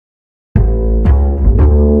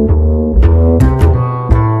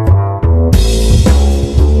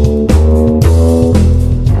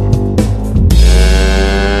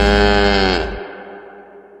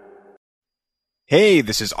Hey,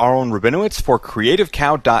 this is Aaron Rabinowitz for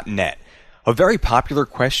CreativeCow.net. A very popular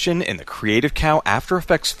question in the Creative Cow After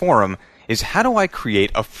Effects forum is how do I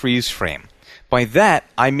create a freeze frame? By that,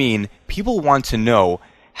 I mean people want to know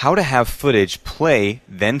how to have footage play,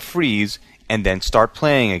 then freeze, and then start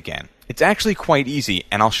playing again. It's actually quite easy,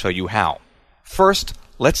 and I'll show you how. First,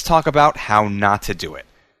 let's talk about how not to do it.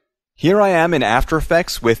 Here I am in After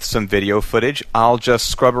Effects with some video footage. I'll just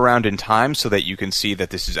scrub around in time so that you can see that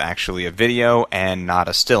this is actually a video and not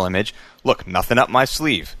a still image. Look, nothing up my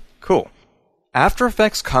sleeve. Cool. After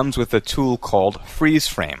Effects comes with a tool called Freeze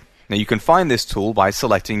Frame. Now you can find this tool by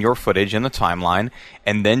selecting your footage in the timeline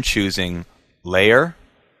and then choosing Layer,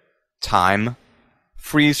 Time,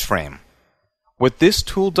 Freeze Frame. What this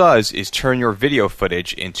tool does is turn your video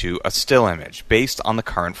footage into a still image based on the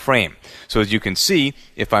current frame. So as you can see,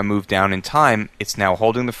 if I move down in time, it's now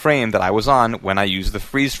holding the frame that I was on when I used the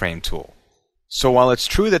freeze frame tool. So while it's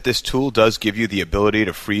true that this tool does give you the ability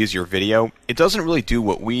to freeze your video, it doesn't really do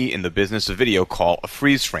what we in the business of video call a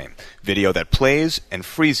freeze frame, video that plays and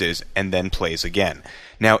freezes and then plays again.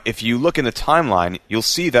 Now, if you look in the timeline, you'll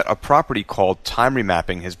see that a property called time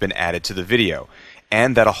remapping has been added to the video,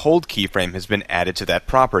 and that a hold keyframe has been added to that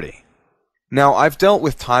property. Now, I've dealt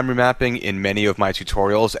with time remapping in many of my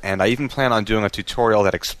tutorials, and I even plan on doing a tutorial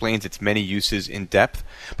that explains its many uses in depth,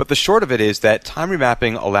 but the short of it is that time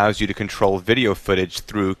remapping allows you to control video footage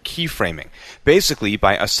through keyframing. Basically,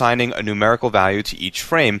 by assigning a numerical value to each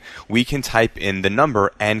frame, we can type in the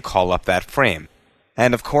number and call up that frame.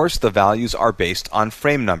 And of course, the values are based on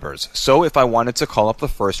frame numbers. So if I wanted to call up the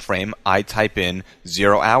first frame, I type in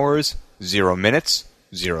 0 hours, 0 minutes,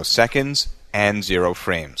 0 seconds, and 0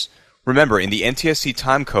 frames. Remember, in the NTSC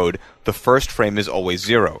timecode, the first frame is always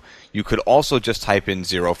 0. You could also just type in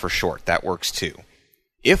 0 for short. That works too.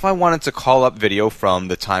 If I wanted to call up video from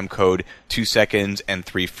the timecode 2 seconds and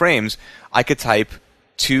 3 frames, I could type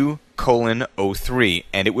 2:03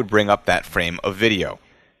 and it would bring up that frame of video.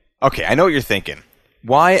 Okay, I know what you're thinking.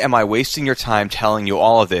 Why am I wasting your time telling you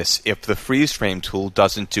all of this if the freeze frame tool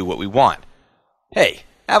doesn't do what we want? Hey,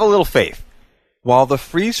 have a little faith. While the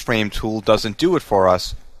freeze frame tool doesn't do it for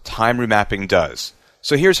us, time remapping does.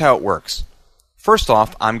 So here's how it works. First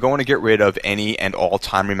off, I'm going to get rid of any and all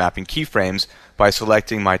time remapping keyframes by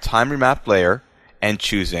selecting my time remapped layer and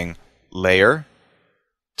choosing Layer,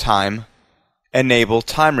 Time, Enable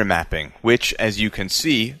Time Remapping, which, as you can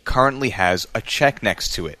see, currently has a check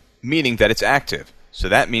next to it, meaning that it's active. So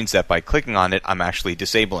that means that by clicking on it, I'm actually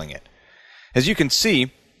disabling it. As you can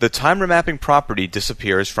see, the time remapping property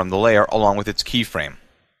disappears from the layer along with its keyframe.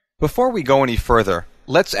 Before we go any further,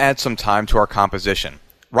 let's add some time to our composition.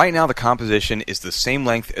 Right now the composition is the same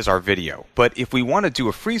length as our video, but if we want to do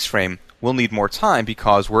a freeze frame, we'll need more time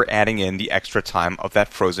because we're adding in the extra time of that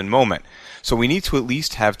frozen moment. So we need to at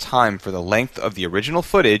least have time for the length of the original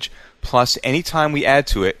footage plus any time we add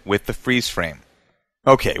to it with the freeze frame.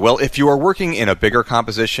 Okay, well, if you are working in a bigger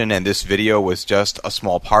composition and this video was just a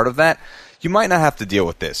small part of that, you might not have to deal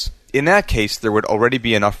with this. In that case, there would already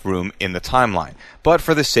be enough room in the timeline. But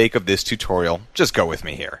for the sake of this tutorial, just go with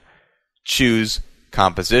me here. Choose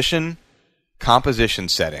Composition, Composition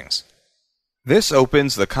Settings. This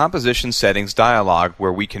opens the Composition Settings dialog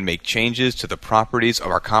where we can make changes to the properties of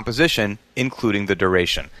our composition, including the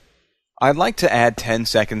duration. I'd like to add 10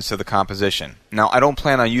 seconds to the composition. Now, I don't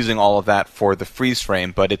plan on using all of that for the freeze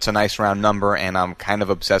frame, but it's a nice round number and I'm kind of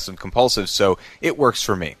obsessive compulsive, so it works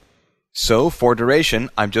for me. So, for duration,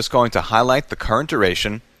 I'm just going to highlight the current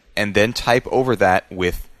duration and then type over that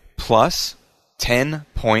with plus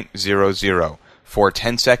 10.00 for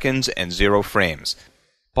 10 seconds and 0 frames.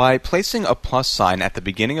 By placing a plus sign at the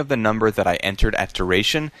beginning of the number that I entered at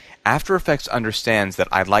duration, After Effects understands that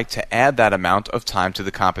I'd like to add that amount of time to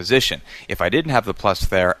the composition. If I didn't have the plus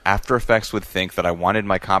there, After Effects would think that I wanted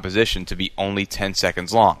my composition to be only 10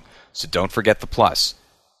 seconds long. So don't forget the plus.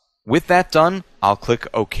 With that done, I'll click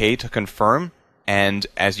OK to confirm, and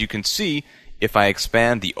as you can see, if I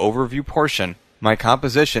expand the overview portion, my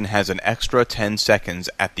composition has an extra 10 seconds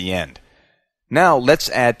at the end. Now let's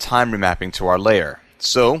add time remapping to our layer.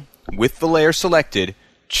 So, with the layer selected,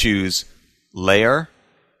 choose Layer,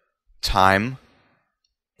 Time,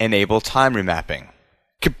 Enable Time Remapping.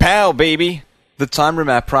 Kapow, baby! The time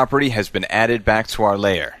remap property has been added back to our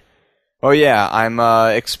layer. Oh yeah, I'm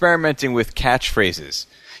experimenting with catchphrases.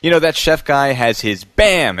 You know, that chef guy has his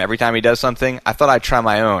BAM every time he does something. I thought I'd try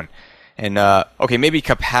my own. And, okay, maybe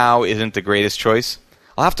kapow isn't the greatest choice.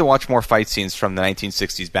 I'll have to watch more fight scenes from the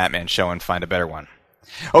 1960s Batman show and find a better one.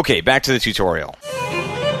 Okay, back to the tutorial.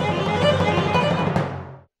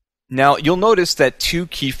 Now, you'll notice that 2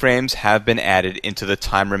 keyframes have been added into the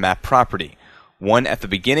time remap property, one at the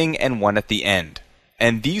beginning and one at the end.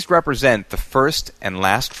 and these represent the first and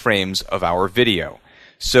last frames of our video.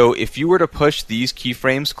 So if you were to push these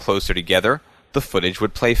keyframes closer together, the footage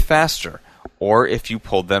would play faster, or if you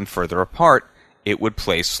pulled them further apart, it would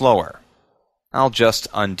play slower. I'll just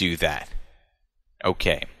undo that.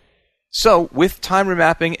 Okay. So, with time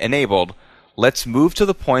remapping enabled, let's move to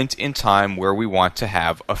the point in time where we want to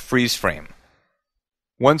have a freeze frame.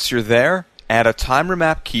 Once you're there, add a time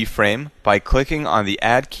remap keyframe by clicking on the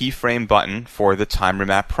Add Keyframe button for the time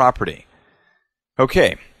remap property.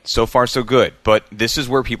 Okay, so far so good, but this is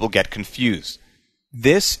where people get confused.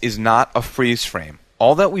 This is not a freeze frame.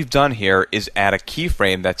 All that we've done here is add a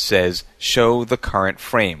keyframe that says show the current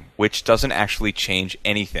frame, which doesn't actually change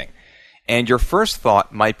anything. And your first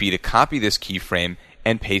thought might be to copy this keyframe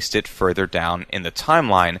and paste it further down in the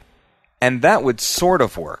timeline, and that would sort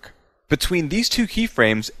of work. Between these two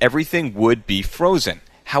keyframes, everything would be frozen.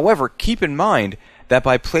 However, keep in mind that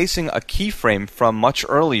by placing a keyframe from much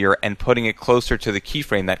earlier and putting it closer to the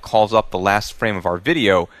keyframe that calls up the last frame of our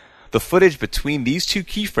video, the footage between these two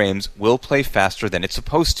keyframes will play faster than it's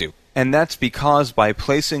supposed to. And that's because by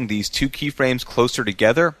placing these two keyframes closer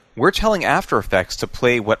together, we're telling After Effects to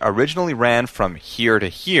play what originally ran from here to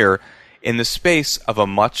here in the space of a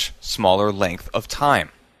much smaller length of time.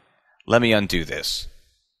 Let me undo this.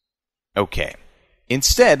 Okay.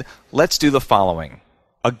 Instead, let's do the following.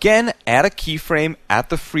 Again, add a keyframe at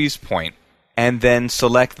the freeze point, and then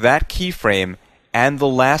select that keyframe and the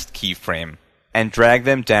last keyframe, and drag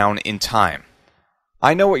them down in time.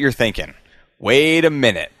 I know what you're thinking. Wait a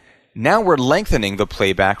minute. Now we're lengthening the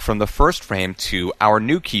playback from the first frame to our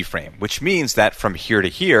new keyframe, which means that from here to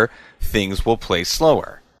here, things will play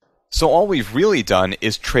slower. So all we've really done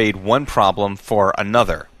is trade one problem for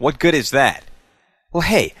another. What good is that? Well,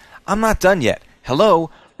 hey, I'm not done yet. Hello?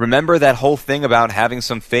 Remember that whole thing about having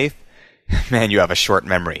some faith? Man, you have a short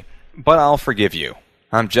memory. But I'll forgive you.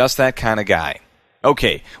 I'm just that kind of guy.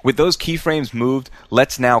 Okay, with those keyframes moved,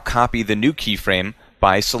 let's now copy the new keyframe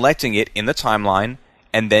by selecting it in the timeline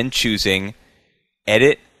and then choosing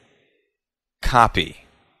Edit, Copy.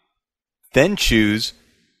 Then choose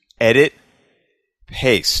Edit,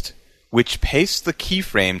 Paste, which pastes the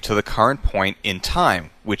keyframe to the current point in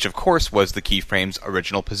time, which of course was the keyframe's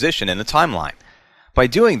original position in the timeline. By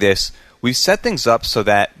doing this, we've set things up so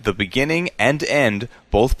that the beginning and end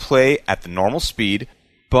both play at the normal speed,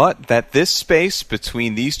 but that this space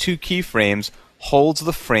between these two keyframes holds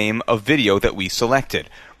the frame of video that we selected.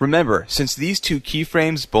 Remember, since these two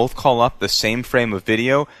keyframes both call up the same frame of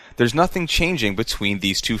video, there's nothing changing between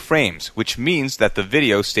these two frames, which means that the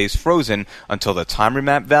video stays frozen until the time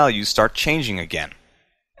remap values start changing again.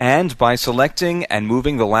 And by selecting and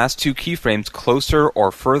moving the last two keyframes closer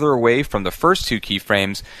or further away from the first two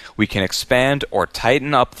keyframes, we can expand or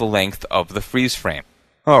tighten up the length of the freeze frame.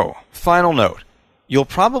 Oh, final note. You'll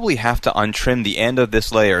probably have to untrim the end of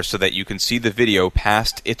this layer so that you can see the video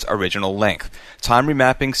past its original length. Time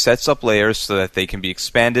remapping sets up layers so that they can be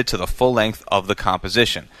expanded to the full length of the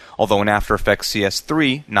composition. Although in After Effects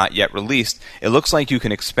CS3, not yet released, it looks like you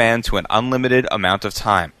can expand to an unlimited amount of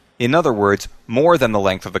time. In other words, more than the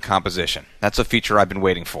length of the composition. That's a feature I've been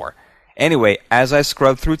waiting for. Anyway, as I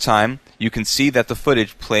scrub through time, you can see that the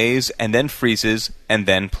footage plays and then freezes and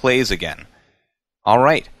then plays again.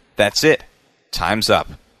 Alright, that's it. Time's up.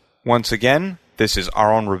 Once again, this is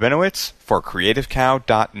Aaron Rabinowitz for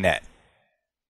CreativeCow.net.